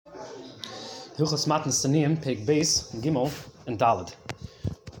Hilchos Matnas Tanim, Peg Beis, Gimel, and Daled.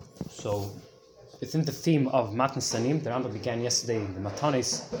 So, within the theme of Matnas Tanim, the Rambam began yesterday the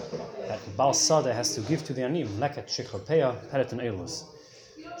Matanis that Baal Sada has to give to the Anim, Leket, Shechar Peah, Peret, and Eilos.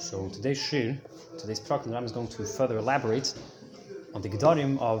 So today's Prak, the Rambam is going to further elaborate on the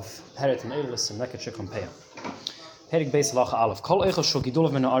Gedarim of Peret and Eilos and Leket, Shechar Peah. Peg Beis Lacha Aleph. Kol Eichel Shul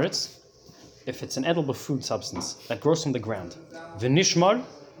Gidulav Min Haaretz, if it's an edible food substance that grows from the ground. V'nishmar,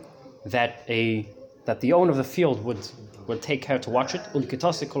 that the owner of the field would take care to watch it, which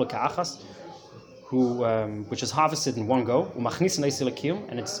is harvested in one go,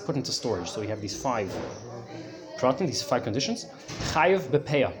 and it's put into storage. So you have these five conditions. Chayev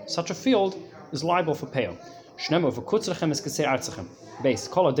bepeah. Such a field is liable for peah.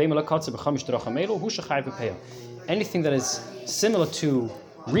 Anything that is similar to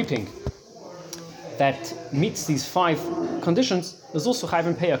reaping that meets these five conditions is also chayav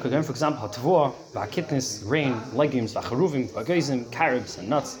and peah. For example, tvor, v'akitnis, grain, legumes, v'charuvim, v'agozim, carobs and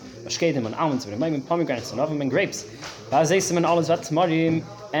nuts, v'shkedim and almonds, v'nemayim, pomegranates and ovim and grapes, v'azesim and olives, v'tamarim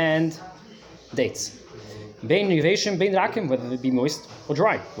and dates. Bein yiveshim, bein rakim, whether they be moist or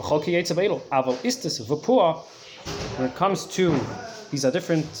dry. V'chol ki yetzav elo. Aval istis v'pua. When it comes to these are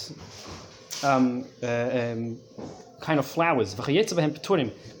different kind of flowers. V'chayetzav v'hem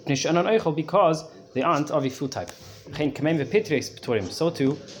peturim, because they aren't of a food type. So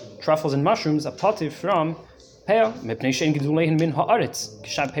too, truffles and mushrooms are potted from peah.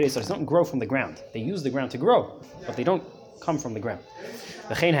 It doesn't grow from the ground. They use the ground to grow, but they don't come from the ground.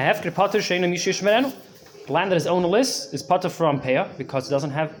 The land that is ownerless is potted from peah because it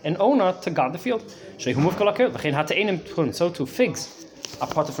doesn't have an owner to guard the field. So too, figs are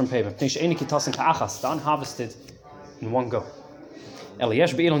potted from peah. They're unharvested in one go.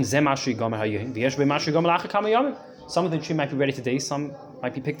 Some of the tree might be ready today, some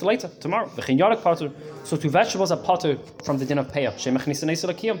might be picked later, tomorrow. So two vegetables are potted from the din of peah. It's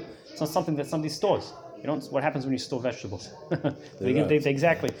not something that somebody stores. What happens when you store vegetables?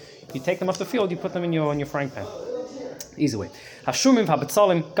 Exactly. You take them off the field, you put them in your frying pan. Easy way.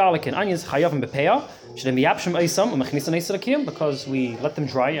 Garlic and onions, because we let them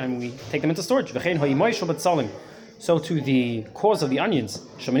dry and we take them into storage. So to the cause of the onions,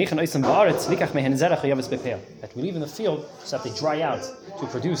 that we leave in the field so that they dry out to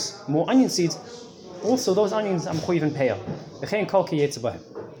produce more onion seeds, also those onions are mechuyev in peah.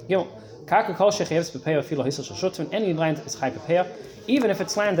 Any land is chai peah, even if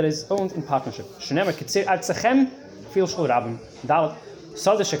it's land that is owned in partnership.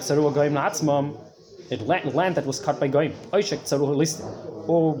 Land that was cut by goyim,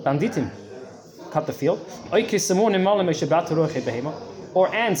 or banditim cut the field, or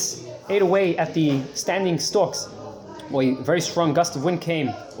ants ate away at the standing stalks, or a very strong gust of wind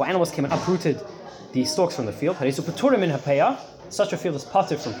came, or animals came and uprooted the stalks from the field. Such a field is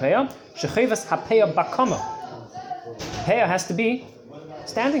potted from peah. Peah has to be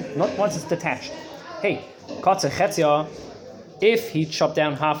standing, not once it's detached. Hey, if he chopped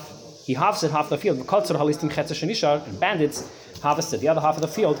down he harvested half the field, and bandits harvested the other half of the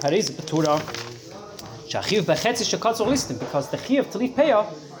field, because the chiyuv to leave peah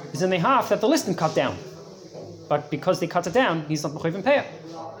is in the half that the listim cut down. But because they cut it down, he's not mechuyev in peah,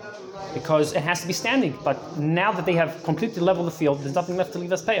 because it has to be standing. But now that they have completely leveled the field, there's nothing left to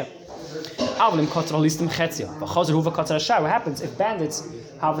leave as peah. What happens if bandits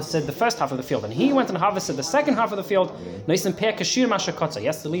harvested the first half of the field and he went and harvested the second half of the field? He has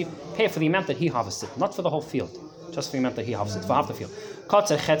to leave peah for the amount that he harvested, not for the whole field, just for the amount that he harvested, for half the field.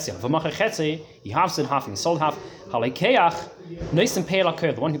 He harvested half and he sold half.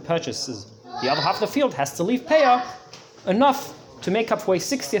 The one who purchases the other half of the field has to leave peah enough to make up for a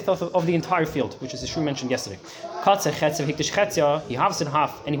 60th of the entire field, which is the shrew mentioned yesterday. He harvested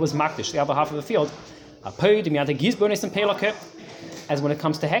half and he was makdish, the other half of the field. As when it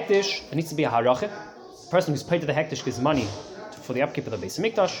comes to hektish, it needs to be a haracha. The person who's paid to the hektish gives money for the upkeep of the Beis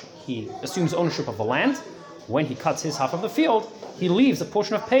Hamikdash. He assumes ownership of the land. When he cuts his half of the field, he leaves a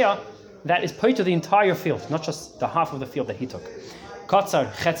portion of peah that is paid to the entire field, not just the half of the field that he took.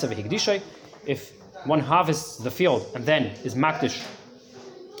 If one harvests the field and then is makdish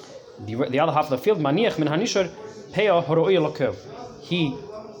the other half of the field, he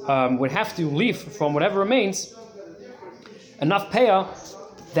would have to leave from whatever remains enough peah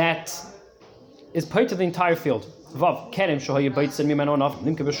that is paid to the entire field. One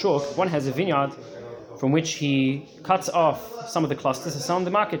has a vineyard from which he cuts off some of the clusters to sell on the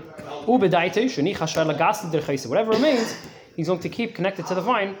market. Whatever remains, he's going to keep connected to the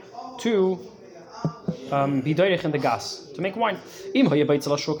vine to bidoirich in the gas to make wine.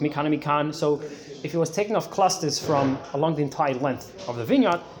 So if he was taking off clusters from along the entire length of the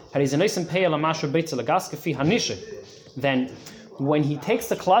vineyard, then when he takes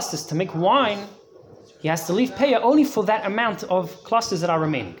the clusters to make wine, he has to leave payah only for that amount of clusters that are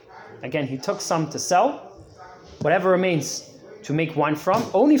remaining. Again, he took some to sell, whatever remains to make wine from,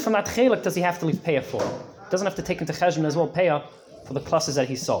 only from that chelik does he have to leave payah for. Doesn't have to take into cheshbon as well payah for the clusters that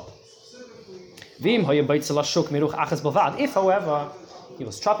he sold. If, however, he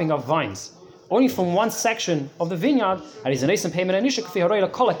was chopping off vines only from one section of the vineyard,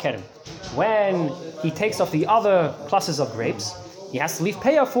 when he takes off the other clusters of grapes, he has to leave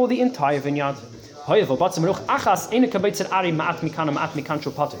payah for the entire vineyard.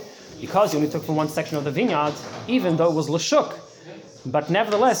 Because he only took from one section of the vineyard, even though it was lashuk, but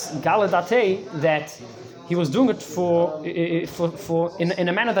nevertheless, galadate, that he was doing it in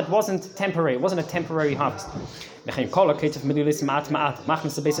a manner that wasn't temporary. It wasn't a temporary harvest.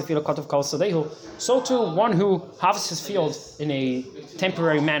 So too, one who harvests his field in a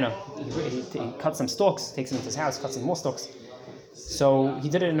temporary manner, he cuts some stalks, takes them into his house, cuts some more stalks. So he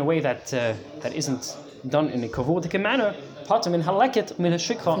did it in a way that isn't done in a kavudik manner.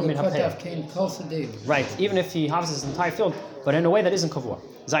 Right, even if he harvests his entire field, but in a way that isn't kavur.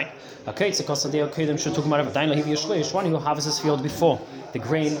 One who harvests his field before the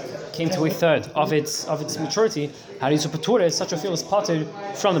grain came to a third of its maturity, such a field is parted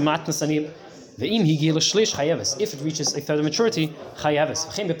from the matnas anim. If it reaches a third of maturity,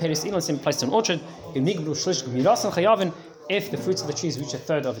 same place in an orchard. If the fruits of the trees reach a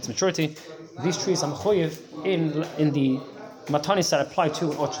third of its maturity, these trees are mechoyev in the matanis that apply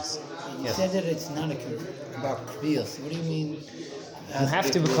to orchards. You said that it's not about kviyos. What do you mean? You have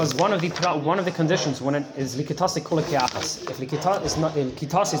to, because one of the conditions when it is likitasi kula keachas. If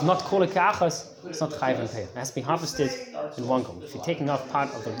likitas is not kula keachas, it's not chayiv and payah. It has to be harvested in one go. If you're taking off part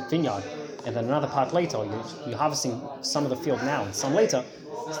of the vineyard and then another part later, you're harvesting some of the field now and some later,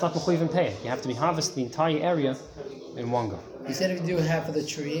 it's not mechuyev and payah. You have to be harvest the entire area in one go. You said if you do half of the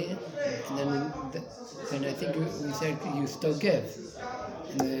tree, and then I think we said you still give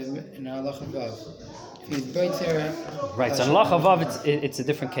in halacha vav. If you break there, right. So in halacha vav, it's a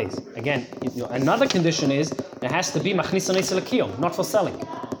different case. Again, another condition is it has to be machnisan eselakil, not for selling.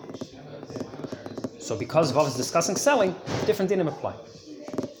 So because vav is discussing selling, different dinim apply.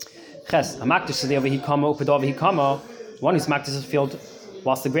 Ches hamakdish over hikama upedov hikama. One who's makdish his field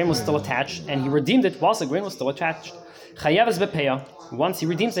whilst the grain was still attached, and he redeemed it whilst the grain was still attached. Chayav is bepeya. Once he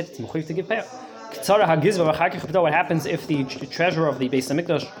redeems it, it's mechuyev to give payah. What happens if the treasurer of the Beis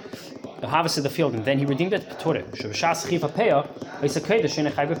Hamikdash harvested the field and then he redeemed it? Because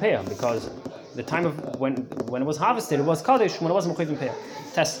the time of when it was harvested, it was kaddish. When it wasn't mechuyev payah.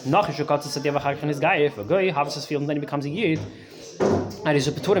 Test nachish his guy. If a guy harvests his field and then he becomes a yid, and he's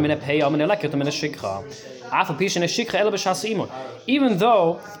a peturim in a payah and a lekut and a shikha. Even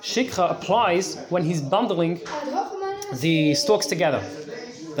though shikha applies when he's bundling the stalks together.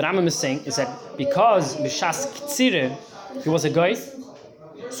 The Rambam is saying is that because b'shas ktsire he was a guy,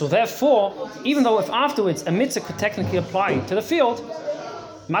 so therefore, even though if afterwards a mitzvah could technically apply to the field,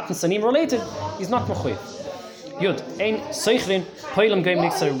 matan sanim related, he's not mechuyev. Yud ein seichrin poilam goyim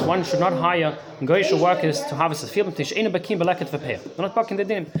nixer. One should not hire goyish workers to harvest his field. Tish ein bakim beleket v'peir. They're not baking the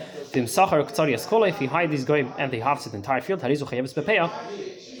dinim. Dim sachar ktsari eskola. If he hire these goyim and they harvest the entire field, harizu chayeves bepeir.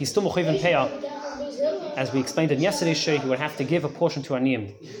 He's still mechuyev in payah. As we explained in yesterday's show, he would have to give a portion to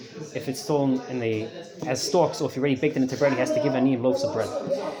aniyim. If it's still as stalks, or if he already baked it into bread, he has to give aniyim loaves of bread.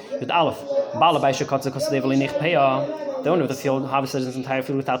 With aleph, the owner of the field harvested his entire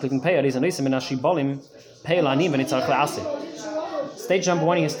field without leaving payah. Stage number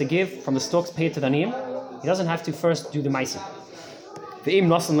one, he has to give from the stalks payah to the aniyim. He doesn't have to first do the ma'aser.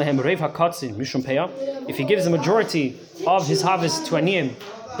 If he gives the majority of his harvest to aniyim,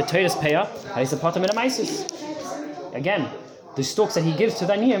 the Torah's payah, he's a part of meisis. Again, the stalks that he gives to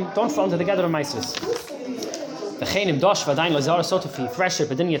the aniyim don't fall into the gather of meisis. The chenim dosh v'adayin lazar sot if he thresh it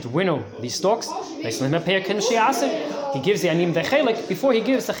but didn't yet winnow these stalks, he gives the aniyim the chelik before he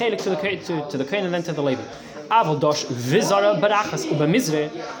gives the chelik to the kohen and then to the Levi. Avol dosh v'zara barachas ubamizre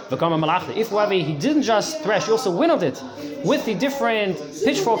v'gama malachli. If however he didn't just thresh, he also winnowed it with the different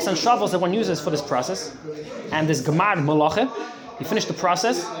pitchforks and shovels that one uses for this process, and this gemar malacha. He finished the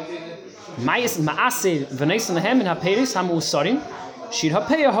process.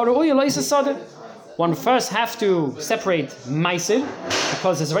 One first have to separate ma'aser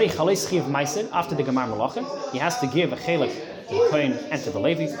because there's already chalei schi of ma'aser after the gemar malacha. He has to give a chelik to the kohen and to the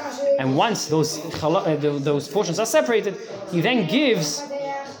Levi, and once those portions are separated, he then gives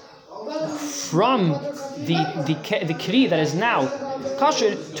from the kli that is now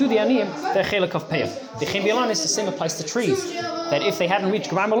kosher to the aniyim, the chelik of peyah. The chem bilan is the same applies to trees. That if they hadn't reached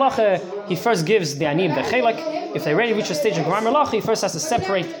Gemar Melacha, he first gives the aniyim the chelik. If they already reach a stage of Gemar Melacha, he first has to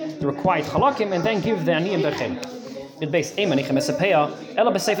separate the required halakim and then give the aniyim the chelik. It base emanichem es peyah.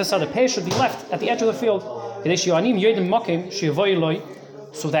 Ela b'sefer sada peyah should be left at the edge of the field.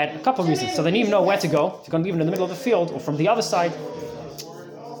 So that a couple of reasons. So the aniyim know where to go. If you're going to leave them in the middle of the field or from the other side,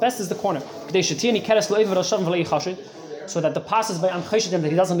 best is the corner. So that the passes by that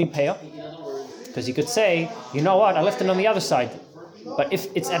he doesn't leave payah. Because you could say, you know what, I left it on the other side. But if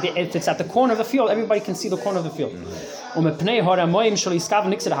it's at the corner of the field, everybody can see the corner of the field.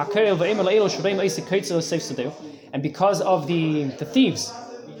 And because of the thieves,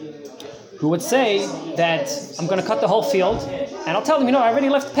 who would say that I'm going to cut the whole field, and I'll tell them, I already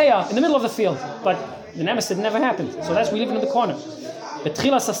left payah in the middle of the field, but the nemesis never happened. So that's we leave it in the corner. He's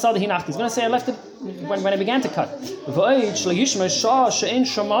going to say I left it when I began to cut.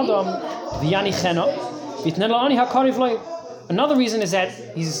 Another reason is that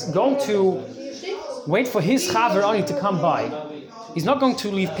he's going to wait for his chaver ani to come by. He's not going to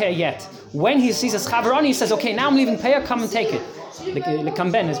leave payah yet. When he sees his chaver ani, he says, okay, now I'm leaving payah, come and take it. The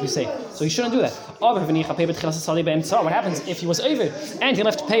kamben, as we say. So he shouldn't do that. What happens if he was over and he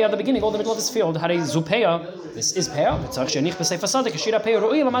left payah at the beginning, all the middle of his field? This is payah.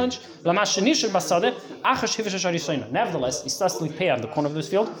 Nevertheless, he starts to leave payah in the corner of this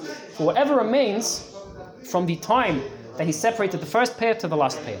field for whatever remains from the time that he separated the first payah to the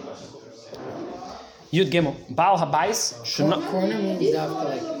last payah. Yud Gimel. Baal Habayis should not. Corner means you have to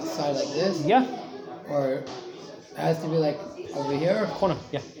like a side like this? Yeah. Or it has to be like over here? Corner,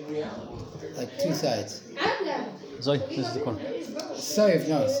 yeah. Like two sides. So this is the corner. Safe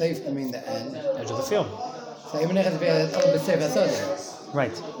I mean the end. Edge of the field. So even if it has to be a little bit safe asada.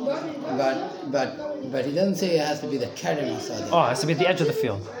 Right. But he doesn't say it has to be the kerem asada. Oh, it has to be at the edge of the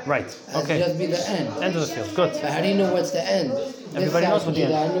field. Right. Okay. It has to be the end. End of the field. Good. But how do you know what's the end? Everybody knows what the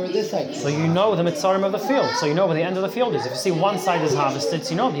end is. This side. So you know the mitzarim of the field. So you know where the end of the field is. If you see one side is harvested,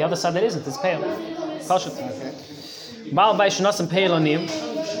 so you know the other side that isn't. It's pale. Baal Bay Shanasim Pale Anim,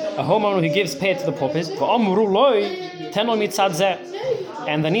 a homeowner who gives pay to the purpose,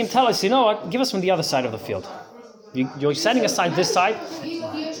 and the Nim tell us, you know what, give us from the other side of the field. You're setting aside this side,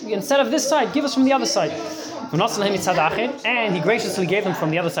 instead of this side, give us from the other side. And he graciously gave them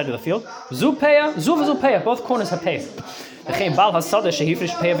from the other side of the field. Zu payah, both corners have payah. A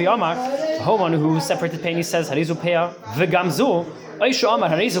homeowner who separated pay, he says, Harizu payah, v'gamzu,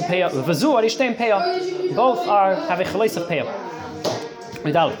 both have a chalais of payah.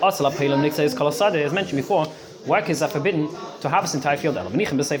 As mentioned before, workers are forbidden to harvest entire field.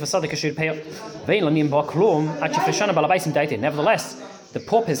 Nevertheless, the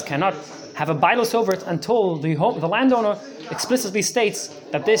paupers cannot have a bilus over it until the landowner explicitly states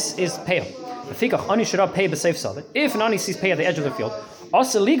that this is payah. If an ani sees payah at the edge of the field,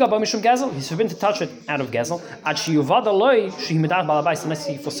 he's forbidden to touch it out of gezel, unless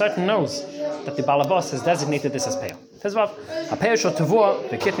he for certain knows that the balabas has designated this as payah. A payah shall tavua,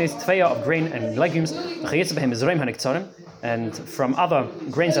 the kitnes tveya of grain and legumes, and from other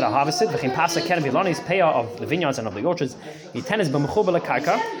grains that are harvested, the payah of the vineyards and of the orchards,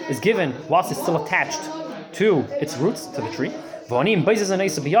 is given whilst it's still attached to its roots, to the tree. And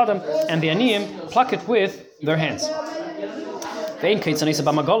the aniyim pluck it with their hands. They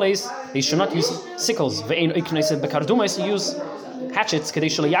should not use sickles. They use hatchets.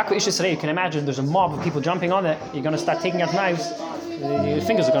 You can imagine there's a mob of people jumping on it. You're going to start taking out knives. Your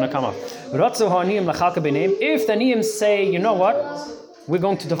fingers are going to come off. If the aniyim say, you know what, we're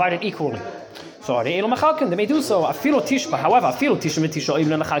going to divide it equally. So they may do so. However, if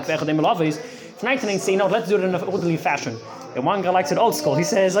 19 say, no, let's do it in an orderly fashion. And one guy likes it old school. He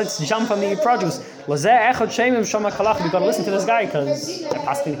says, let's jump on the produce. We got to listen to this guy because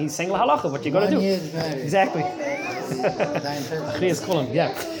he's saying halacha. What you got to do? Exactly.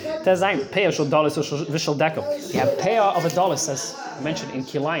 Yeah. You have payah of a dollar, as mentioned in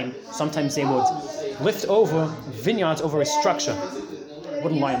Kilayim. Sometimes they would lift over vineyards over a structure. It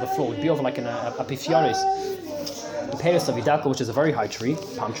wouldn't lie on the floor. It would be over like in a pifioris. The payah of Vidaka, which is a very high tree,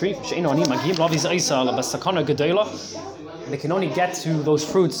 palm tree. They can only get to those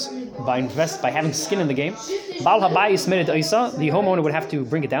fruits by having skin in the game. Bal habayis mered oisa, the homeowner would have to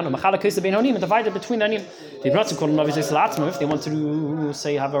bring it down. And divide it between the anim. If they want to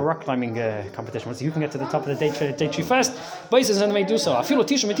say have a rock climbing competition, so you can get to the top of the date tree first. Basis and may do so. Now, if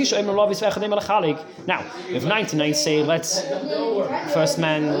 99 say let's first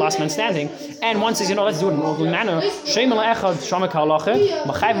man, last man standing, and one says let's do it in an orderly manner.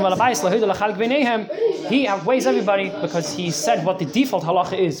 He outweighs everybody because he said what the default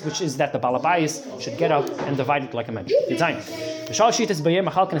halacha is, which is that the balabais should get up and divide it like a man. 3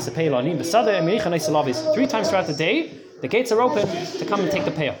 times throughout the day, the gates are open to come and take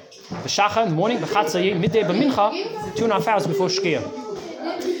the payah. B'shacha in the morning, b'chatzayim, midday, b'mincha, 2.5 hours before shkia.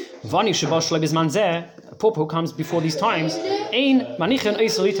 Vani shabash lebizman zeh, a pope who comes before these times, ein manichin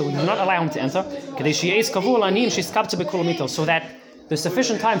eisolita, we do not allow him to enter, kadei sheyeis kavul aniyim sheskabtze b'kulamito, so that there's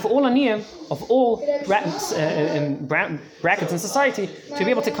sufficient time for all aniyim of all brackets in society to be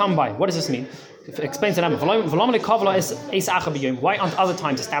able to come by. What does this mean? It explains the Rambam. Why aren't other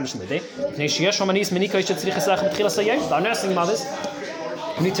times established in the day? Our nursing mothers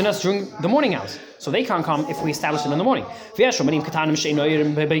need to nurse during the morning hours, so they can't come if we establish it in the morning.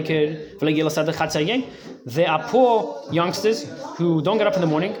 There are poor youngsters who don't get up in the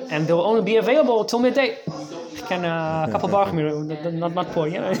morning and they'll only be available till midday. Can a couple not poor,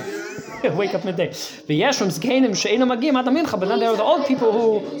 wake up midday. But then there are the old people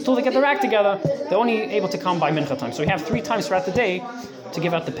who, until they get their act together, they're only able to come by mincha time. So we have 3 times throughout the day to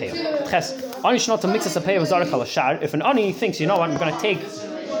give out the payah. If an ani thinks, you know what, I'm going to take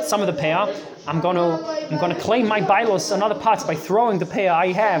some of the payah, I'm going to claim my bailos on other parts by throwing the payah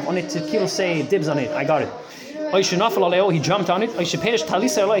I have on it to say dibs on it. I got it. He jumped on it. He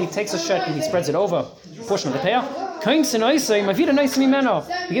takes a shirt and he spreads it over a portion of the payah. You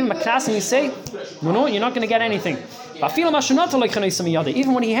give him a class and you say, no, you're not going to get anything.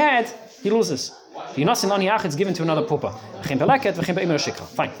 Even when he had, he loses. It's given to another pupa.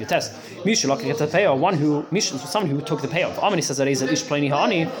 Fine, you test. Someone who took the payoff. Amani says I'm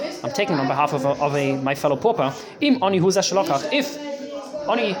taking on behalf of my fellow pupa.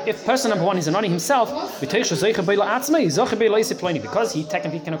 If person number 1 is an ani himself, because he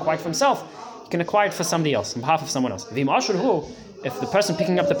technically can acquire it for himself, he can acquire it for somebody else, on behalf of someone else. If the person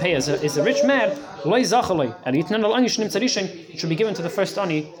picking up the pay is a rich man, it should be given to the first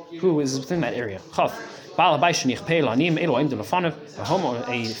ani who is within that area. A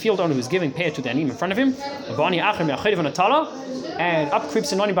field owner who is giving pay to the anim in front of him, and up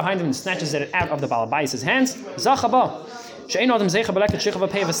creeps an ani behind him and snatches it out of the balabais' hands.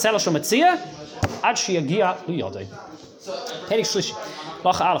 The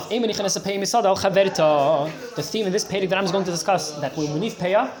theme in this payah that I'm going to discuss, that when we leave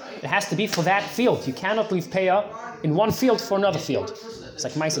payah, it has to be for that field. You cannot leave payah in one field for another field. It's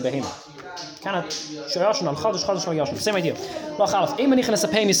like Maisa Behema. Same idea.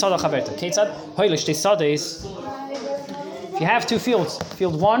 If you have 2 fields,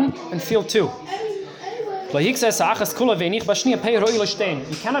 field 1 and field 2. You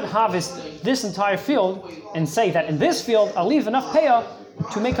cannot harvest this entire field and say that in this field I'll leave enough payah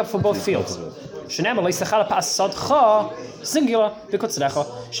to make up for both fields. Singular. If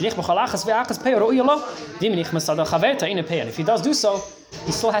he does do so,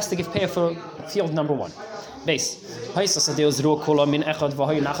 he still has to give payah for field number 1. Base. If his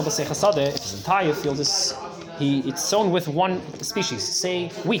entire field it's sown with one species, say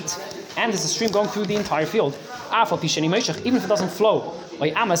wheat, and there's a stream going through the entire field, even if it doesn't flow, or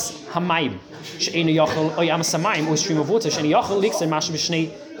a stream of water,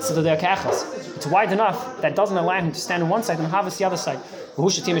 it's wide enough that doesn't allow him to stand on one side and harvest the other side.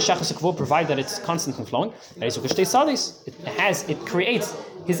 Provided that it's constant and flowing. It creates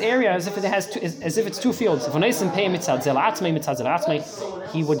his area as if it's 2 fields. He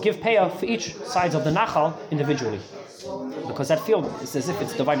would give payah for each side of the nachal individually, because that field is as if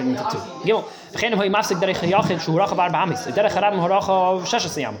it's divided into 2.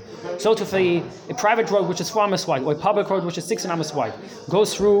 So if a private road which is 4 amas wide, or a public road which is 6 amas wide,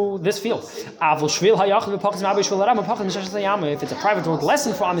 goes through this field, if it's a private road less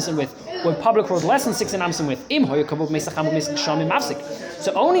than 4 amas in width, or a public road less than 6 amas in width,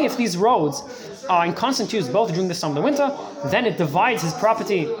 so only if these roads are in constant use both during the summer and the winter, then it divides his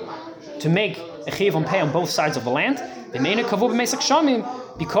property to make a chiyuv on pay on both sides of the land.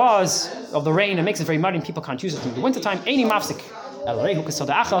 Because of the rain, it makes it very muddy and people can't use it in the wintertime. And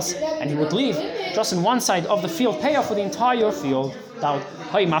he would leave just on one side of the field payah for the entire field. If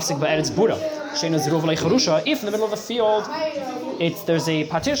in the middle of the field there's a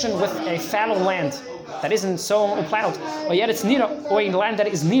partition with a fallow land that isn't so plowed, or yet it's nira, or in land that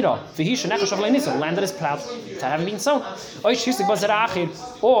is nira, land that is plowed, that haven't been sown. Or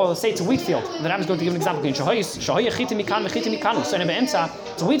say it's a wheat field. The Ram is going to give an example. So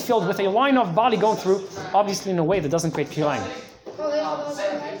it's a wheat field with a line of barley going through, obviously in a way that doesn't create kilayim.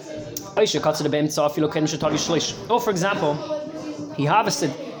 Or for example, he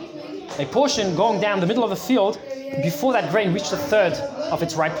harvested a portion going down the middle of the field before that grain reached a third of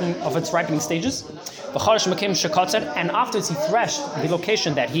its ripening stages. And afterwards he threshed the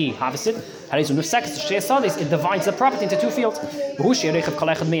location that he harvested. It divides the property into two fields.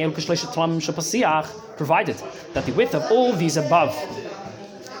 Provided that the width of all these above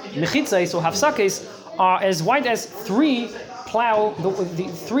mechitzes or hafsakes are as wide as three plow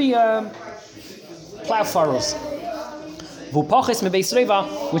furrows.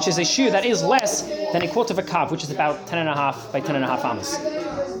 Which is a shear that is less than a quarter of a kav, which is about 10.5 by 10.5 amas.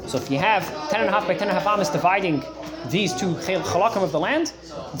 So if you have 10.5 by 10.5 amas dividing these two chalakim of the land,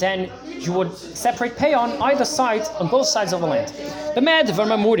 then you would separate pay on either side, on both sides of the land.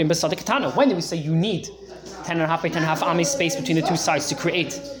 When do we say you need 10.5 by 10.5 amas space between the two sides to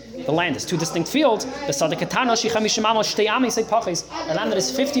create the land as two distinct fields? The land that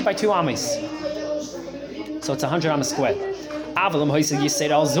is 50 by 2 amas. So it's 100 amas squared. If,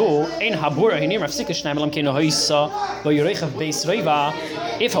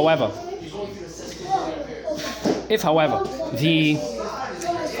 however, the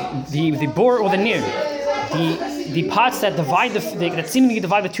bore or the near, the parts that divide that seemingly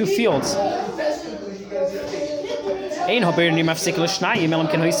divide the two fields,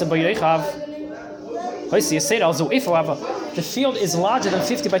 if, however, the field is larger than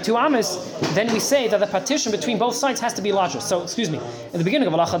 50 by 2 amas, then we say that the partition between both sides has to be larger. So, excuse me, in the beginning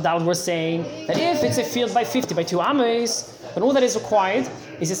of Halacha Daled, we're saying that if it's a field by 50 by 2 amas, then all that is required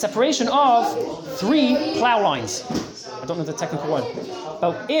is a separation of 3 plow lines. I don't know the technical word.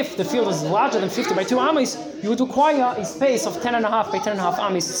 But if the field is larger than 50 by 2 amas, you would require a space of 10.5 by 10.5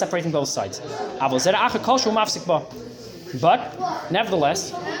 amas separating both sides. But,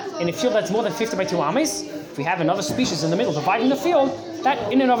 nevertheless, in a field that's more than 50 by 2 amas, if we have another species in the middle dividing the field,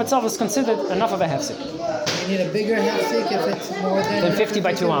 that in and of itself is considered enough of a hefsek. You need a bigger hefsek if it's more than 50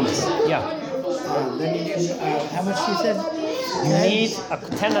 by 2 amas. Yeah. Then you need, how much you said? You need a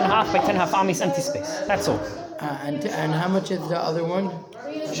 10.5 by 10.5 amas empty space. That's all. And how much is the other one?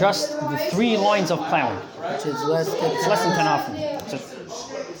 Just the 3 lines of plowing. Which is less than 10.5.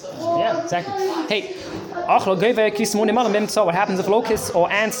 Yeah, exactly. Hey, what happens if locusts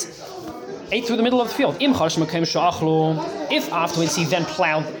or ants ate through the middle of the field? If afterwards he then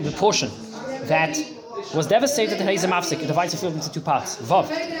plowed the portion that was devastated, it divides the field into 2 parts. Vav.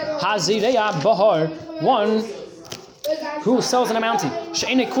 One who sells in a mountain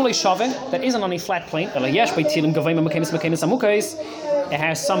that isn't on a flat plain. It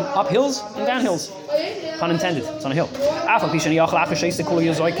has some uphills and downhills. Pun intended, it's on a hill.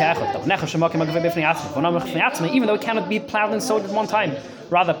 Even though it cannot be plowed and sowed at one time,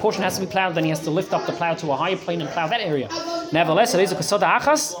 rather a portion has to be plowed, then he has to lift up the plow to a higher plane and plow that area. Nevertheless, it's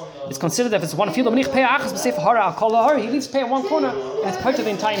considered if it's one field, he leaves pay at one corner and it's part of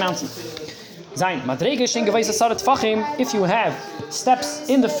the entire mountain. If you have steps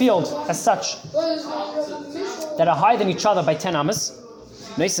in the field as such that are higher than each other by 10 amas,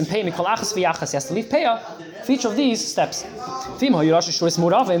 he has to leave payah for each of these steps.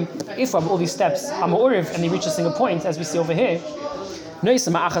 If all these steps are ma'uriv and they reach a single point, as we see over here,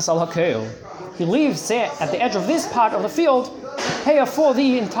 he leaves at the edge of this part of the field payah for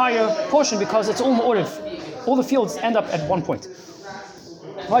the entire portion because it's all ma'uriv. All the fields end up at one point.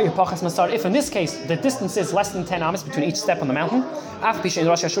 If in this case the distance is less than 10 amas between each step on the mountain,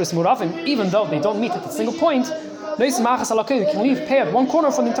 even though they don't meet at a single point, you can leave pay at one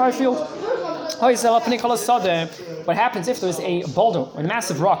corner for the entire field. What happens if there is a boulder or a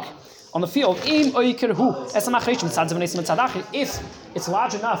massive rock on the field? If it's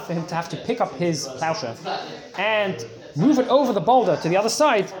large enough for him to have to pick up his plowshare and move it over the boulder to the other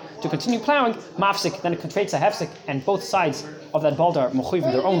side to continue plowing, mafsik, then it creates a hefsik, and both sides of that boulder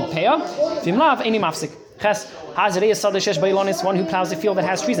mechuyev their own payah. V'imlav any mafsik. One who plows the field that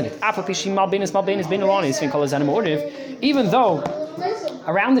has trees in it. Even though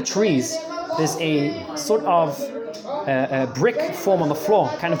around the trees there's a sort of a brick form on the floor,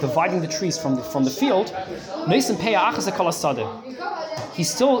 kind of dividing the trees from the field, he's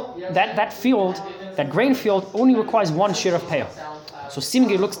still that field, that grain field, only requires 1 shear of payah. So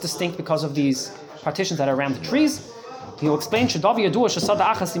seemingly it looks distinct because of these partitions that are around the trees. He'll explain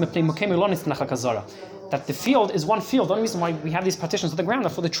that the field is one field. The only reason why we have these partitions of the ground are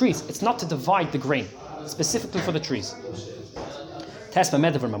for the trees. It's not to divide the grain, specifically for the trees. If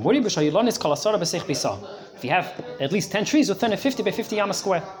you have at least 10 trees within a 50 by 50 yama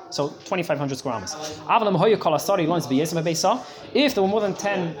square, so 2,500 square amas. If there were more than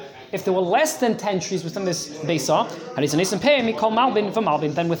 10, if there were less than 10 trees within this Beisa,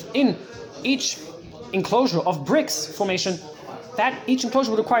 then within each enclosure of bricks formation, that each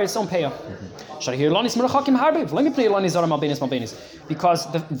enclosure would require its own payah. Because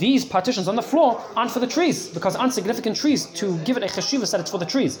these partitions on the floor aren't for the trees, because aren't significant trees to give it a cheshivah that it's for the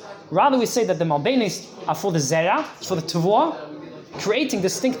trees. Rather, we say that the malbenis are for the zera, for the tavua, creating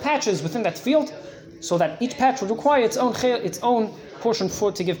distinct patches within that field, so that each patch would require its own portion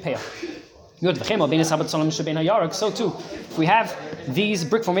to give payah. So too, if we have these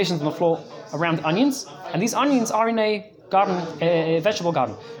brick formations on the floor around onions, and these onions are in a garden, a vegetable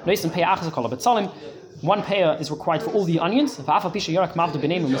garden. One payah is required for all the onions. Even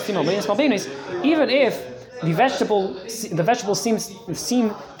if the vegetable seem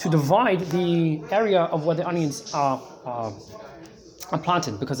to divide the area of where the onions are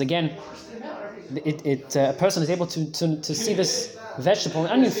planted, because again, a person is able to see this vegetable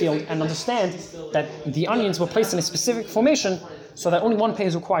and onion field and understand that the onions were placed in a specific formation, so that only one payah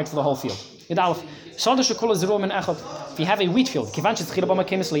is required for the whole field. If you have a wheat field,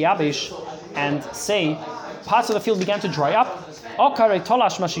 and say parts of the field began to dry up,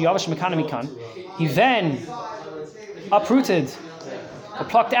 he then uprooted or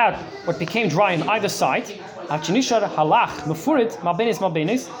plucked out what became dry on either side, to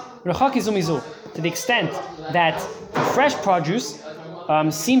the extent that fresh produce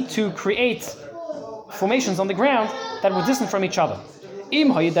seemed to create formations on the ground that were distant from each other.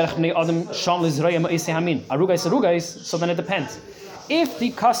 So then it depends. If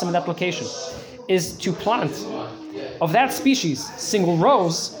the custom in that location is to plant of that species single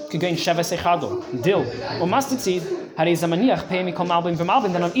rows, dill or mustard seed,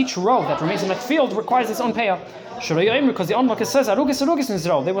 then on each row that remains in that field requires its own payah. Because the Onmak says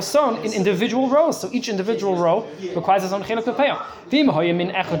they were sown in individual rows, so each individual row requires its own chiluk to payah.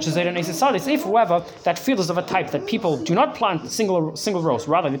 If, however, that field is of a type that people do not plant single rows,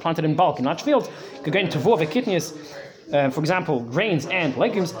 rather they plant it in bulk in large fields, for example, grains and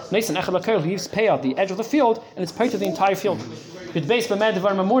legumes, leaves payah the edge of the field, and it's paid to the entire field. When does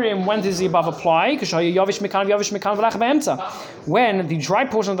the above apply? When the dry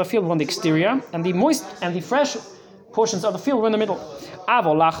portion of the field were on the exterior, and the moist and the fresh portions of the field were in the middle.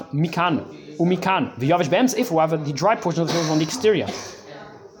 If, however, the dry portion of the field were on the exterior,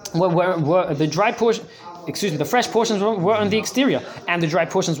 the fresh portions were on the exterior, and the dry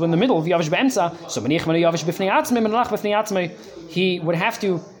portions were in the middle. So he would have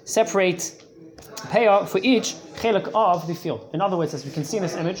to separate payah for each chelik of the field. In other words, as we can see in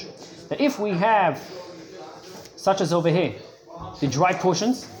this image, that if we have, such as over here, the dry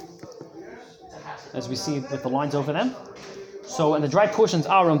portions, as we see with the lines over them, so and the dry portions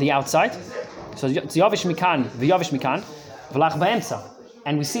are on the outside, so yavish mikan, v'lach ba'emsa,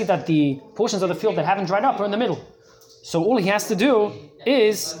 and we see that the portions of the field that haven't dried up are in the middle. So all he has to do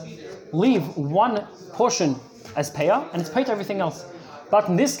is leave one portion as payah, and it's paid to everything else. But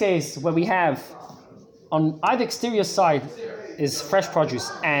in this case, where we have on either exterior side is fresh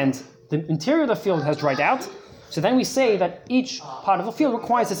produce and the interior of the field has dried out, so then we say that each part of the field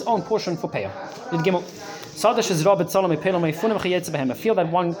requires its own portion for payah. A field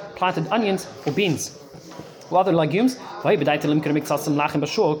that one planted onions or beans or other legumes, and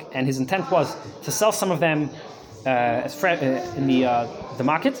his intent was to sell some of them in the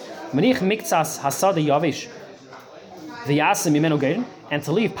market, and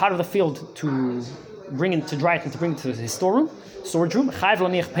to leave part of the field to bring it, to dry it, and to bring it to his storage room. So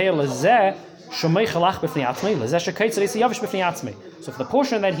for the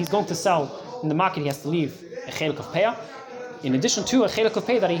portion that he's going to sell in the market, he has to leave a chelik of payah, in addition to a chelik of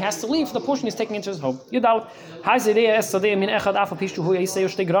payah that he has to leave for the portion he's taking into his home.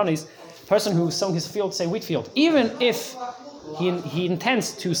 Person who's sowing his field, say wheat field, even if he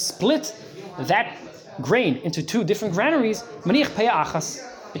intends to split that grain into two different granaries,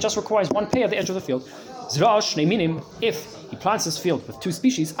 it just requires one payah at the edge of the field. If he plants his field with two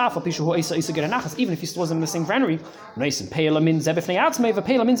species, even if he stores them in the same granary, he has to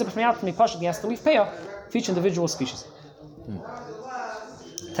leave payah for each individual species.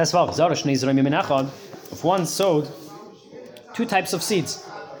 If one sowed two types of seeds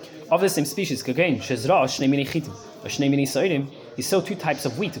of the same species, he he sowed 2 types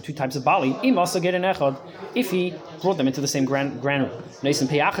of wheat or 2 types of barley, im also get an echad, if he brought them into the same granary. Neisen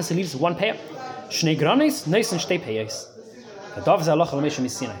peyachas, he leaves 1 peah. Shnei granis, neisen shtei peyas. The dove is Allah Moshe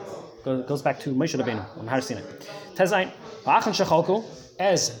Sinai. Goes back to Moshe Rabbeinu on Har Sinai. Tezayin, va'achan shechalku,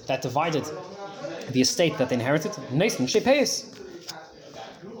 as that divided the estate that they inherited, neisen shtei peyas.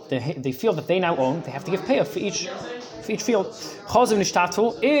 The field that they now own, they have to give payah for each field.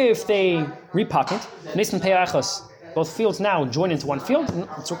 If they repocket, both fields now join into one field, and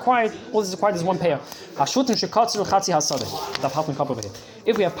it's required. All that's required is 1 payah.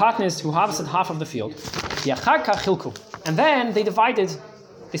 If we have partners who harvested half of the field, and then they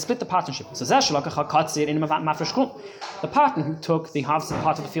split the partnership. So the partner who took the harvested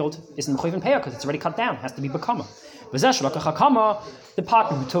part of the field isn't mechuyev payah because it's already cut down. It has to be bekama. The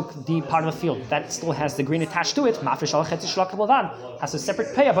partner who took the part of the field that still has the green attached to it, has a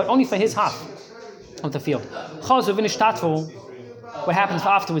separate payah, but only for his half of the field. What happens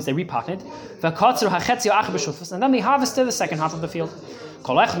afterwards? They repartnered, and then they harvested the second half of the field.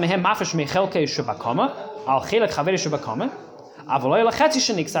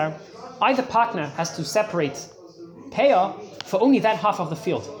 Either partner has to separate payah for only that half of the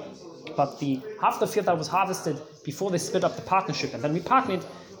field. But the half of the field that was harvested before they split up the partnership and then repartnered,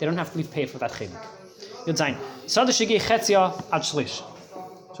 they don't have to leave pay for that chelik.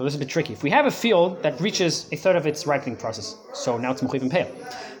 So this is a bit tricky. If we have a field that reaches 1/3 of its ripening process, so now it's mechuyev pay.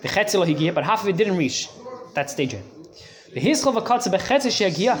 But half of it didn't reach that stage yet.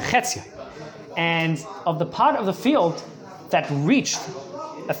 And of the part of the field that reached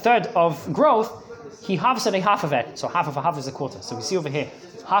 1/3 of growth, he harvested a half of it. So half of a half is a quarter. So we see over here,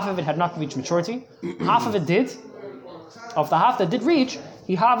 half of it had not reached maturity. Half of it did. Of the half that did reach,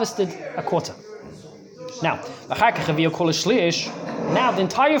 he harvested a quarter. Now the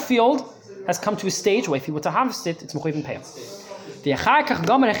entire field has come to a stage where if he were to harvest it, it's mechuyev payah.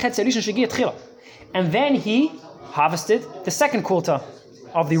 And then he harvested the second quarter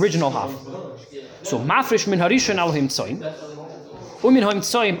of the original half. So mafresh min harishon al himtsoim, umin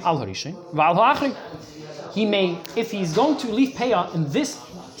himtsoim al harishon, v'al ha'achri. He may, if he's going to leave payah in this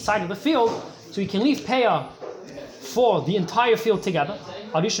side of the field, so he can leave payah for the entire field together,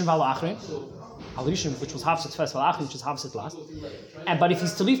 harishon v'al ha'achri, harishon, which was harvested first, v'al ha'achri, which is harvested last. But if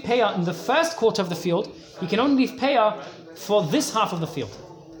he's to leave payah in the first quarter of the field, he can only leave payah for this half of the field,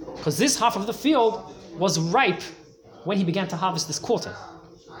 because this half of the field was ripe when he began to harvest this quarter.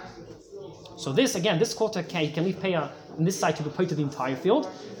 So this quarter he can leave payah on this side to be paid to the entire field.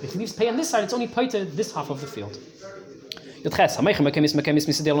 If he leaves payah on this side, it's only paid to this half of the field.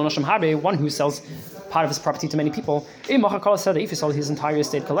 One who sells part of his property to many people, if he sold his entire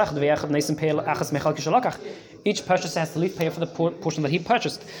estate, each purchaser has to leave payah for the portion that he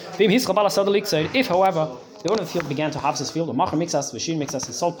purchased. If, however, the owner of the field began to harvest his field, or macher mixas, Vishin mixas,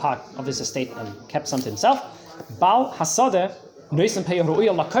 he sold part of his estate and kept some to himself, Bal Hasadeh,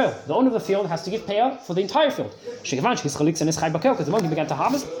 the owner of the field has to give payah for the entire field. Because the moment he began to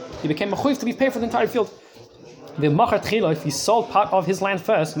harvest, he became mechuyev to be paid for the entire field. If he sold part of his land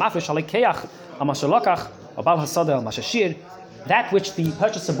first, that which the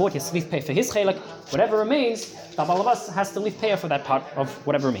purchaser bought, he has to leave pay for his chelik. Whatever remains, the balabas has to leave pay for that part of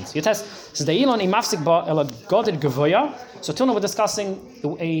whatever remains. So till now we're discussing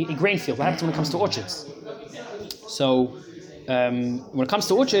a grain field. What happens when it comes to orchards? So when it comes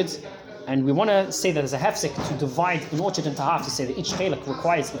to orchards, and we want to say that there's a hefsek to divide an orchard into half, to say that each chelik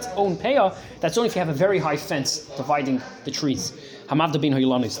requires its own payah, that's only if you have a very high fence dividing the trees. If, however,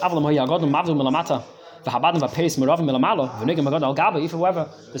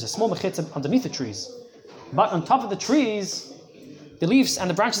 there's a small mechitza underneath the trees, but on top of the trees, the leaves and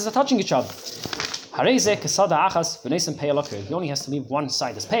the branches are touching each other. He only has to leave one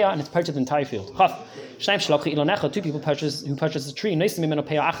side as payah, and it's purchased the entire field. 2 people who purchase the tree,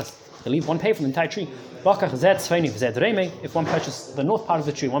 they leave one pay from the entire tree. If one purchases the north part of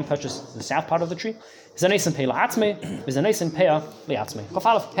the tree, one purchases the south part of the tree. You have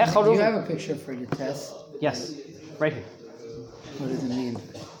a picture for your test? Yes, right here. What does it mean?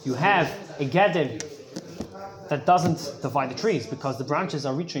 You have a gather that doesn't divide the trees because the branches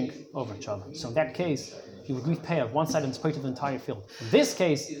are reaching over each other. So in that case, you would leave payah one side and split the entire field. In this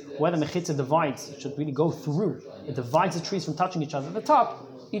case, where the mechitza divides, it should really go through. It divides the trees from touching each other. At the top,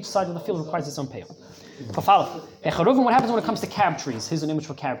 each side of the field requires its own payah. What happens when it comes to carob trees? Here's an image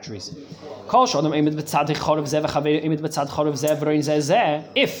for carob trees.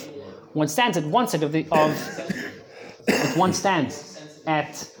 If one stands at one side if one stands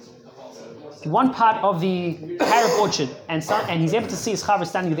at one part of the carob orchard and he's able to see his chaver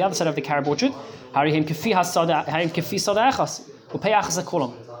standing at the other side of the carob orchard,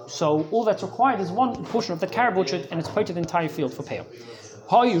 So all that's required is one portion of the carob orchard, and it's part of the entire field for payah.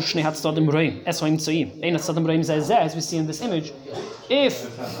 As we see in this image, if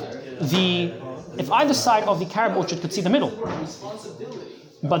either side of the carob orchard could see the middle,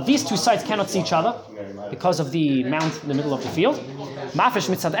 but these two sides cannot see each other because of the mound in the middle of the field,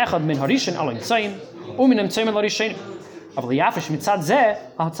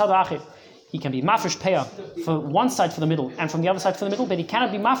 he can be mafresh payah for one side for the middle and from the other side for the middle, but he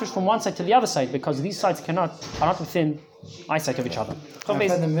cannot be mafresh from one side to the other side because these sides are not within eyesight of each other.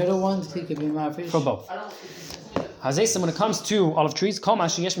 And for the middle ones, he could be mafresh? For both. When it comes to olive trees,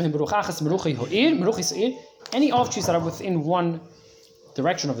 any olive trees that are within one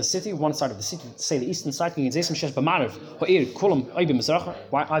direction of the city, one side of the city, say the eastern side, either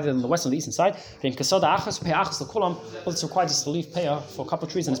in the west or the eastern side, well, it's required to leave payah for a couple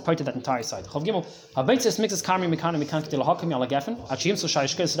of trees and it's part of that entire side. One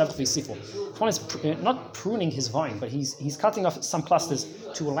is not pruning his vine, but he's cutting off some clusters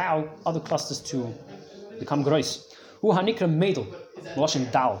to allow other clusters to become gross.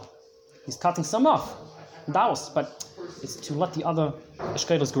 He's cutting some off, but it's to let the other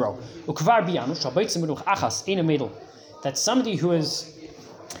eshkelos grow. That somebody who is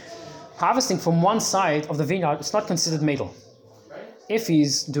harvesting from one side of the vineyard, it's not considered medel. If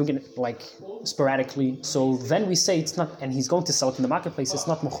he's doing it like sporadically, so then we say it's not, and he's going to sell it in the marketplace, it's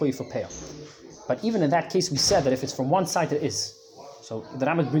not mechuy for payah. But even in that case, we said that if it's from one side, it is. So the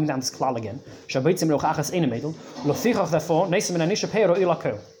Rambam bring down this klal again.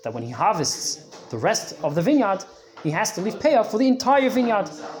 That when he harvests the rest of the vineyard, he has to leave payah for the entire vineyard,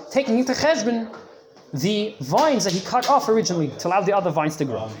 taking into cheshbon the vines that he cut off originally to allow the other vines to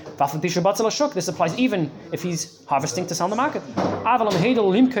grow. This applies even if he's harvesting to sell in the market.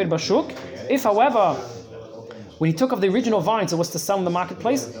 If, however, when he took off the original vines, it was to sell in the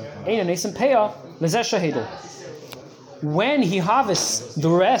marketplace, when he harvests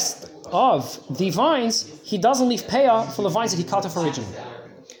the rest of the vines, he doesn't leave payah for the vines that he cut off originally.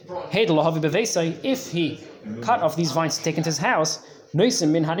 If he cut off these vines to take into his house, he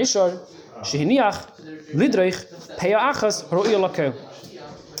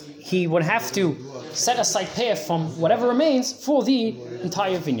would have to set aside payah from whatever remains for the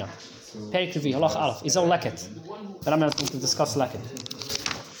entire vineyard. Perek Revi, halach aleph, is all leket. But I'm not going to discuss leket.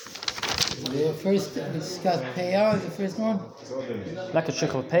 The first discuss payah, the first one. Leket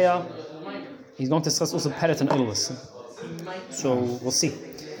shekel payah. He's going to discuss also peret and oilus. So we'll see.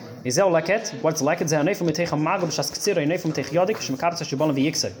 Izel leket. What's leket? Ze hanefum mitech hamagel b'shas ktsira hanefum mitech yodik shemekabetz hashibalim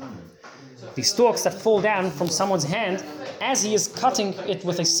v'yiksei. The stalks that fall down from someone's hand as he is cutting it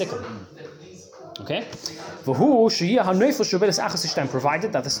with a sickle. Okay?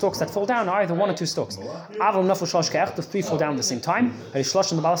 Provided that the stalks that fall down are either one or two stalks. The three fall down at the same time. They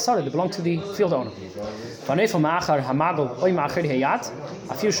belong to the field owner.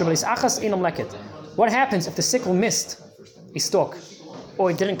 What happens if the sickle missed a stalk,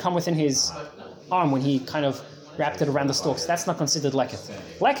 or it didn't come within his arm when he kind of wrapped it around the stalks? That's not considered leket.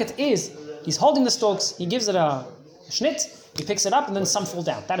 Leket is, he's holding the stalks, he gives it a schnit, he picks it up, and then some fall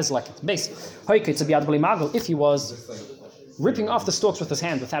down. That is leket. Base. If he was ripping off the stalks with his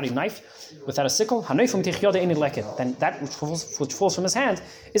hand without a knife, without a sickle, then that which falls from his hand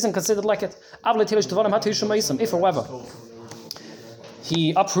isn't considered leket. If, however,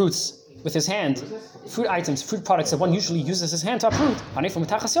 he uproots with his hand food items, food products that one usually uses his hand to uproot, then it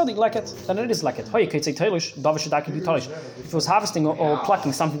is leket. If he was harvesting or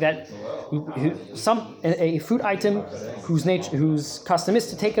plucking something that a food item whose custom is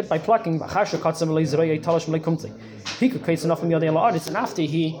to take it by plucking, he could create enough and after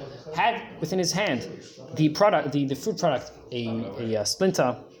he had within his hand the product, the food product, a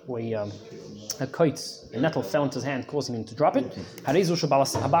splinter or a nettle fell into his hand, causing him to drop it.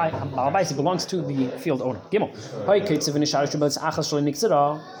 It belongs to the field owner.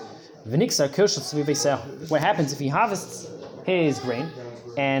 What happens if he harvests his grain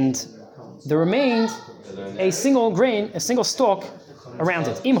and there remains a single grain, a single stalk around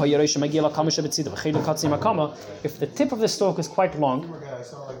it? If the tip of the stalk is quite long,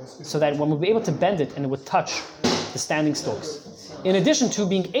 so that one would be able to bend it and it would touch the standing stalks. In addition to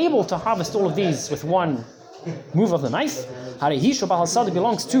being able to harvest all of these with one move of the knife,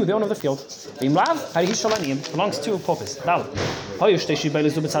 belongs to the owner of the field. Belongs to purpose.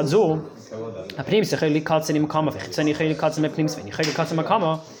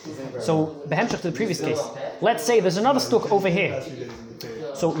 So, behemshach to the previous case. Let's say there's another stalk over here.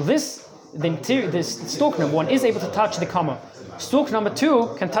 So this this stalk number 1 is able to touch the kama. Stalk number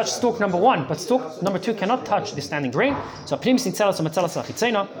 2 can touch stalk number 1, but stalk number 2 cannot touch the standing grain. So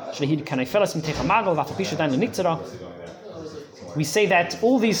we say that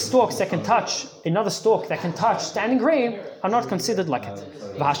all these stalks that can touch another stalk that can touch standing grain are not considered leket.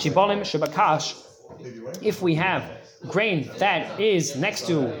 If we have grain that is next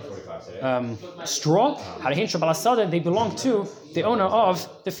to straw, they belong to the owner of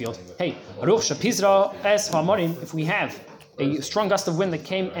the field. Hey, if we have a strong gust of wind that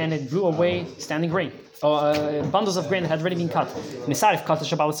came and it blew away standing grain, or bundles of grain that had already been cut,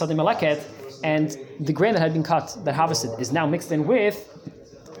 and the grain that had been cut, that harvested, is now mixed in with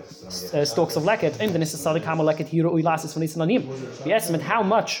stalks of leket, we estimate how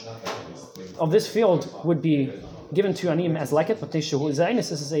much of this field would be given to anim as leket, but this is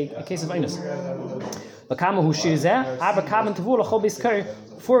a case of einus.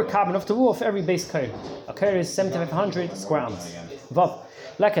 4 carbon of tavua for every base kar. A kar is 7,500 square ounces. Vav.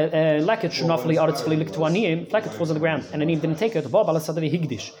 Leket should not flee arts flee to anim. Leket falls on the ground, and anim didn't take it. Vav alasadavi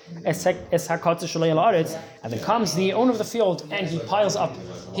higdish. And then comes the owner of the field, and he piles up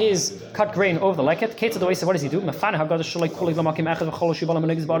his cut grain over the leket. What does he do?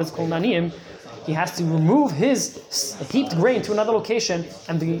 He has to remove his heaped grain to another location,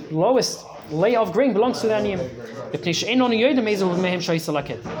 and the lowest layer of grain belongs to the aniyim. And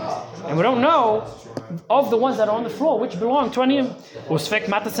we don't know of the ones that are on the floor which belong to aniyim.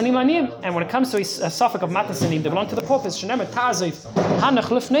 And when it comes to a suffix of matasanim, they belong to the prophets.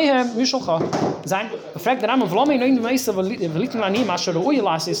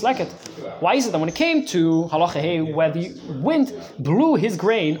 Why is it that when it came to halacha where the wind blew his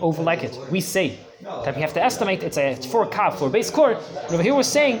grain over leket, we say that we have to estimate it's for a kav, for a base core. But over here we're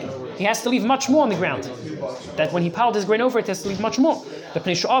saying he has to leave much more on the ground. That when he piled his grain over it, he has to leave much more.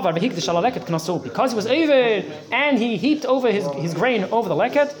 Because he was over and he heaped over his grain over the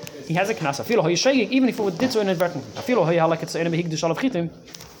leket, he has a knas. Even if it did so inadvertently.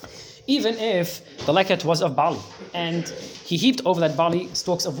 Even if the leket was of barley and he heaped over that barley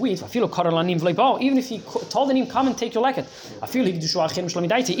stalks of wheat, even if he told him, come and take your leket,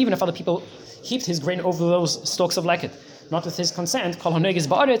 even if other people heaped his grain over those stalks of leket, not with his consent,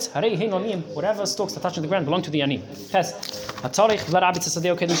 whatever stalks that touch on the ground belong to the anim.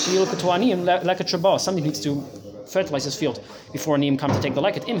 Somebody needs to fertilize his field before anim come to take the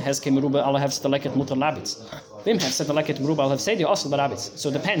leket. So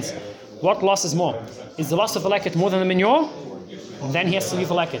it depends. What loss is more? Is the loss of the leket more than the manure? Then he has to leave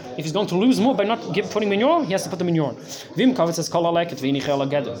the leket. If he's going to lose more by not putting manure, he has to put the manure on.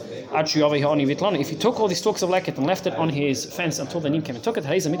 If he took all these stalks of leket and left it on his fence until the nim came and took it,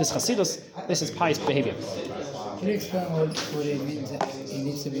 this is pious behavior. Can you explain what it means that it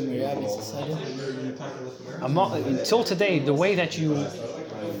needs to be merabit? Until today, the way that you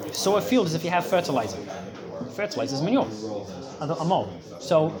sow a field is if you have fertilizer. Fertilizer is manure, amal.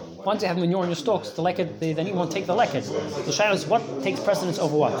 So once you have manure in your stalks, the leket, then you won't take the leket. The shadow is what takes precedence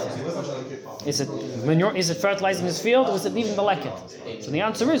over what? Is it manure? Is it fertilizing his field, or is it leaving the leket? So the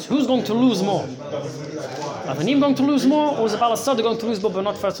answer is, who's going to lose more? Are the nim going to lose more, or is the balasada going to lose more by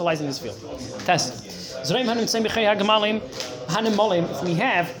not fertilizing his field? Test. If we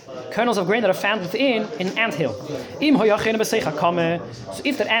have kernels of grain that are found within an anthill, so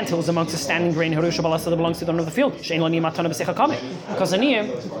if that anthill is amongst the standing grain, that belongs to the owner of the field, because the niyim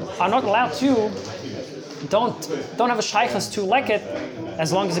are not allowed to, don't have a shaykhas to leket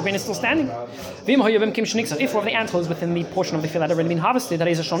as long as the grain is still standing. If one of the anthill is within the portion of the field that had already been harvested, that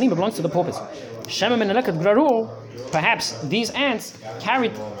is a shalnim, belongs to the purpose. Perhaps these ants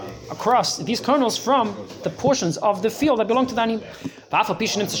carried across these kernels from the portions of the field that belong to the anim.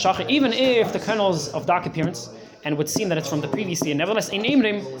 Even if the kernels of dark appearance and would seem that it's from the previous year, nevertheless, in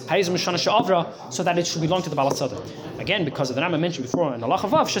Imrim, so that it should belong to the Balasada. Again, because of the name I mentioned before in the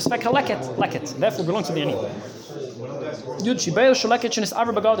Lachavav, leket, therefore belongs to the anim.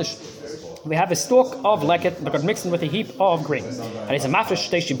 We have a stalk of leket that got mixed in with a heap of grain. And it's a mafresh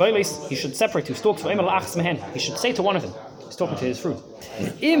teishi boilis. He should separate two stalks. He should say to one of them, he's talking to his fruit.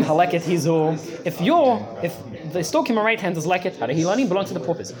 If the stalk in my right hand is leket, harei belongs to the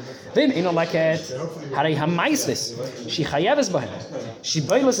purpose. Then ino leket, harei hamaislis, she chayeves bahem, she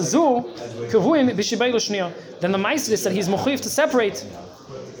boilis zu, kavuim b'shibeilu shnia. Then the maislis that he's mochiv to separate,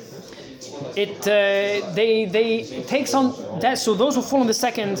 it takes on that. So those who fall on the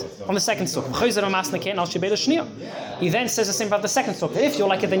second stalk. He then says the same about the second stalk. If you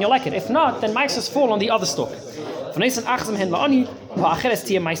like it, then you like it. If not, then mice fall on the other stalk. He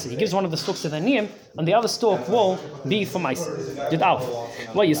gives one of the stalks to the Aniyim, and the other stalk will be for mice. Did Alf.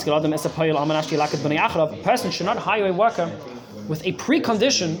 A person should not hire a worker with a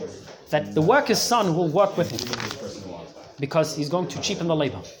precondition that the worker's son will work with him, because he's going to cheapen the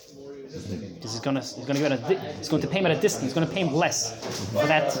labor. He's going to pay him at a distance. He's going to pay him less for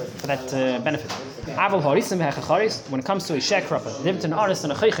that benefit. When it comes to a sharecropper, different an artist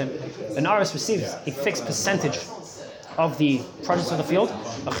and a chaychem, an artist receives a fixed percentage of the produce of the field.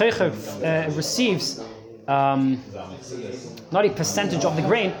 A chaychem receives not a percentage of the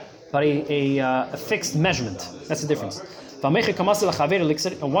grain, but a fixed measurement. That's the difference. And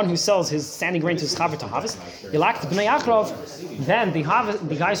one who sells his standing grain to his chaver to harvest, then the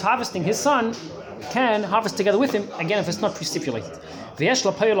guy who's harvesting, his son, can harvest together with him, again if it's not pre-stipulated. If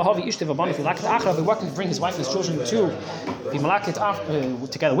we're working to bring his wife and his children to be malakit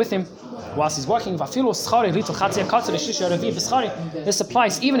together with him whilst he's working. This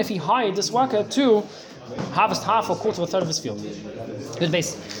applies even if he hired this worker to harvest half or quarter or a third of his field. Good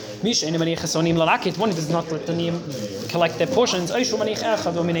base. One who does not let the Niyim collect their portions, or he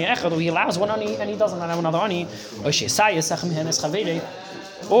allows one ani and he doesn't allow another ani, or he's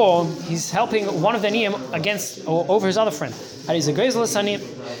helping one of the Niyim against or over his other friend. A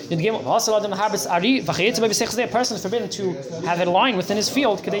person is forbidden to have a line within his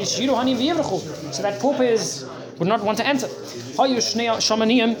field so that paupers would not want to enter. If there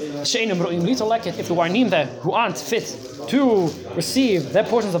were Niyim there who aren't fit to receive their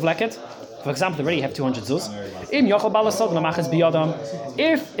portions of leket, for example, they already have 200 zuz.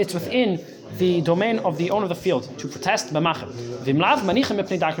 If it's within the domain of the owner of the field to protest b'machem,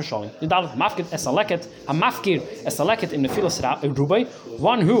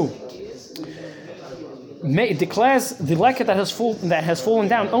 one who declares the leket that has fallen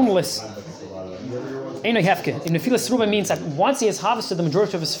down ownerless. In Nefilas Ruba means that once he has harvested the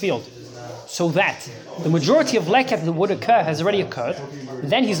majority of his field, so that the majority of leket that would occur has already occurred,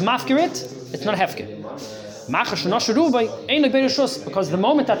 then he's mafkir it, it's not hefker. Because the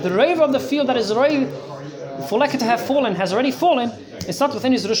moment that the rave of the field that is already for leket to have fallen has already fallen, it's not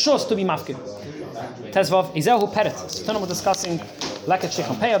within his rishos to be mafkir. Tezvav Izehu Peret. So then we're discussing leket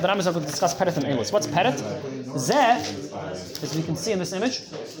shecham peah, but I'm going to discuss peret and elos. What's peret? Zeh, as we can see in this image,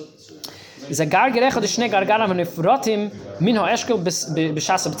 is a gar gerecha de shnei gargaram nefratim min ha'eshkel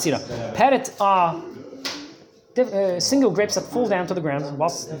b'shas b'tzira. Peret are single grapes that fall down to the ground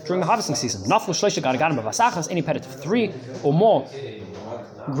whilst during the harvesting season. Naflu shleisha gargaram b'vasachas, any peret of 3 or more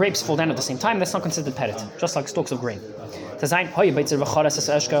grapes fall down at the same time, that's not considered peret, just like stalks of grain. If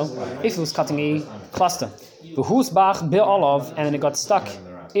he was cutting a cluster, and then it got stuck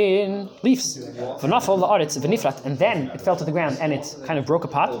in leaves, and then it fell to the ground and it kind of broke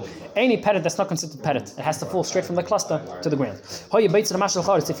apart, any peret that's not considered peret, it has to fall straight from the cluster to the ground.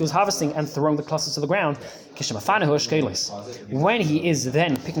 If he was harvesting and throwing the clusters to the ground, when he is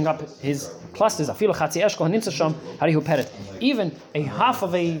then picking up his clusters, even a half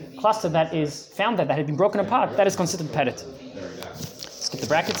of a cluster that is found that had been broken apart, that is considered peret. Skip the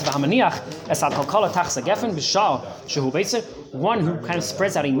brackets. One who kind of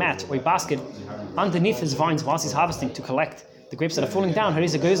spreads out a mat or a basket underneath his vines whilst he's harvesting to collect the grapes that are falling down.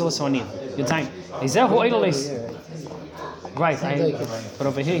 Right, but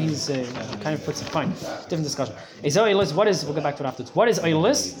over here he's kind of puts it fine. Different discussion. What is? We'll get back to it afterwards. What is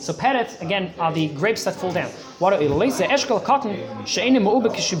oilis? So peret again are the grapes that fall down. What are oilis? The eshkel cotton she'ene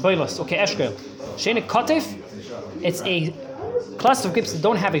ma'ubek kishibolos. Okay, eshkel she'ene kotif. It's a cluster of grapes that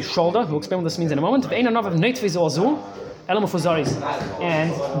don't have a shoulder. We'll explain what this means in a moment. And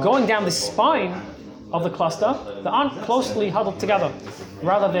going down the spine of the cluster, they aren't closely huddled together.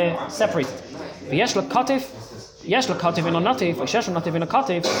 Rather, they're separated. If it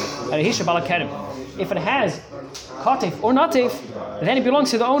has katif or natif, then it belongs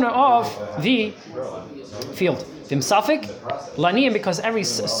to the owner of the field. Because every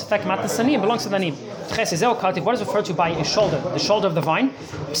sefek matas saniyim belongs to the aniyim. What is referred to by a shoulder? The shoulder of the vine.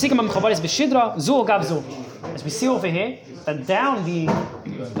 As we see over here, that down the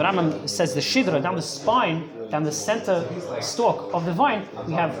Rambam says the shidra, down the spine, down the center stalk of the vine,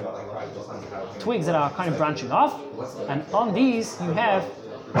 we have twigs that are kind of branching off, and on these you have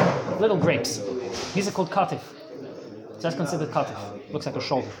little grapes. These are called katif. So that's considered katif. looks like a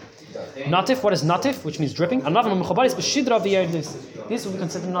shoulder. Natif, what is natif? Which means dripping. Another mechubaris b'shidra of the earless. This will be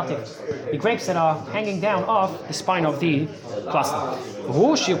considered natif. The grapes that are hanging down off the spine of the cluster.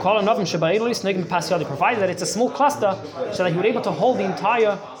 Who call another provided that it's a small cluster, so that he would be able to hold the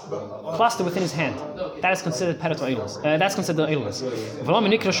entire cluster within his hand. That is considered peret oilus. That's considered oilus.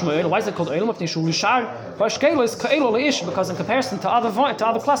 Why is it called oilus? Because in comparison to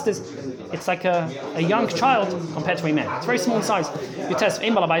other clusters, it's like a young child compared to a man. It's very small in size. You test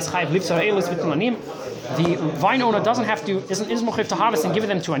the vine owner isn't mochiv to harvest and give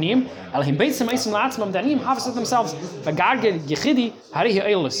them to anim. The anim harvested themselves. If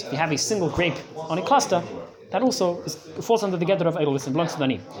you have a single grape on a cluster, that also falls under the gather of Eilis and belongs to the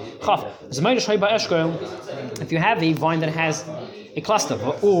anim. If you have a vine that has a cluster, and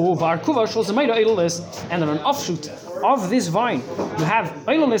then an offshoot of this vine, you have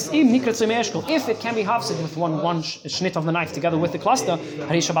if it can be harvested with one shnit of the knife together with the cluster,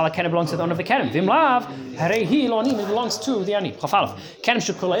 it belongs to the owner of the kerem. It belongs to the anim.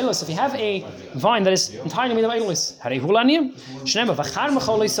 If you have a vine that is entirely made of eilis,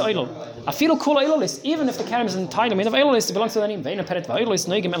 even if the kerem is entirely made of eilis, it belongs to the anim. Peret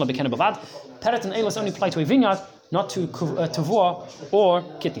and eilis only apply to a vineyard, not to tavua or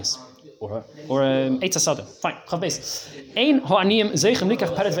kidneys. Or Eitz Asada. Fine. Chavbeis. Ein ho'aniyim zeichem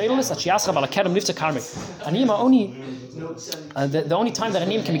likach peret ve'elis at shiascha bala kerem lifta karmik. Aniyim are only the only time that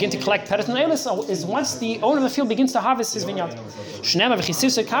aniyim can begin to collect peret and eilis is once the owner of the field begins to harvest his vineyard. Shnema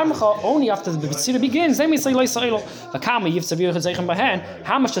v'chisirse karmecha, only after the betzira begins. They may say leisa elo. V'kama yivtzaviuch zeichem bahen.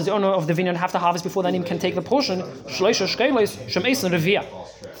 How much does the owner of the vineyard have to harvest before the aniyim can take the portion? Shleisha shkelis shem eis and revia.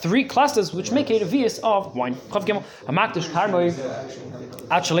 3 clusters which make a revius of wine. Chav gimel hamakdish karmoi.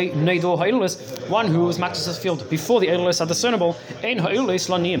 Actually, Neido Ha'ilis, one who was Makdash's field before the Eilis are discernible, Ein Ha'ilis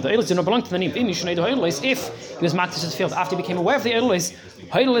Lanim. The Eilis did not belong to the Nim. If he was Makdash's field after he became aware of the Eilis,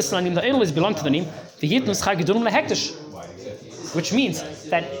 Ha'ilis Lanim, the Eilis belonged to the Nim, the Yitnus Chagidunum Lehektish. Which means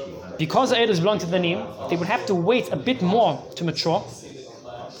that because the Eilis belonged to the Nim, they would have to wait a bit more to mature,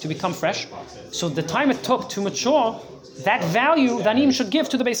 to become fresh. So the time it took to mature, that value the Anim should give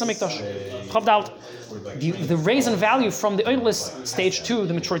to the Beis HaMikdash. Chavdalt. The raise in value from the oilless stage to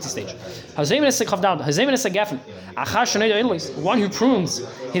the maturity stage. One who prunes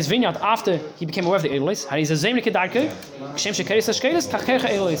his vineyard after he became aware of the oilless,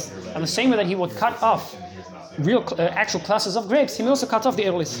 and the same way that he would cut off real actual clusters of grapes, he may also cut off the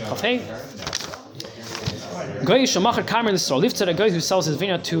oilless. The guy who sells his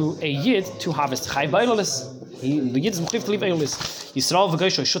vineyard to a yid to harvest the Yid is mechuyev to leave eilis. Yisrael v'goy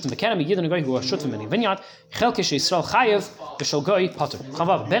shutim v'kerem. Yid and a guy who are shutim in a vineyard. Chelkish Yisrael chayev v'shel goy patur.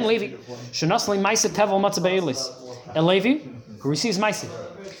 Chavav ben Levi shenasli ma'aser tevel matzah be'eilis. A Levi who receives ma'aser.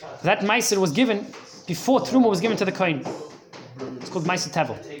 That ma'aser was given before truma was given to the kohen. It's called ma'aser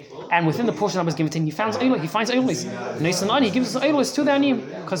tevel. And within the portion that was given to him, he finds eilis. He gives eilis to the anim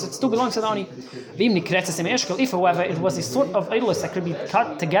because it still belongs to the ani. If, however, it was a sort of eilis that could be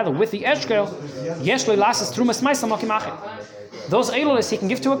cut together with the eshkel, those eilis he can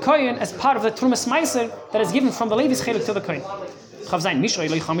give to a kohen as part of the trumas meiser that is given from the Levi's chelik to the kohen.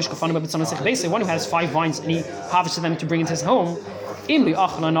 One who has 5 vines and he harvested them to bring into his home,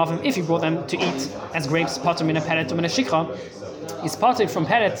 if he brought them to eat as grapes, pater min a peret or min a shikha, is parted from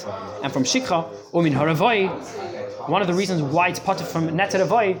peret and from shikha or min haravoi. One of the reasons why it's parted from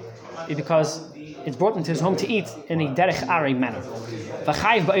neteravoi is because it's brought into his home to eat in a derech ari manner.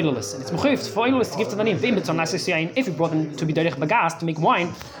 V'chayiv ba'eilis, and it's mechuyev for eilis to give to the name. If he brought them to be derech bagas to make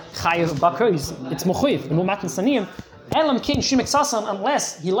wine, chayiv ba'kois, it's mechuyev. No matan sanim. Elam king shimek sasan,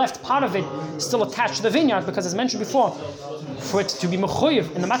 unless he left part of it still attached to the vineyard, because as mentioned before, for it to be mechuyev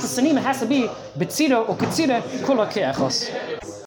in the matan sanim, it has to be betzira or ketzira kula ke'echos.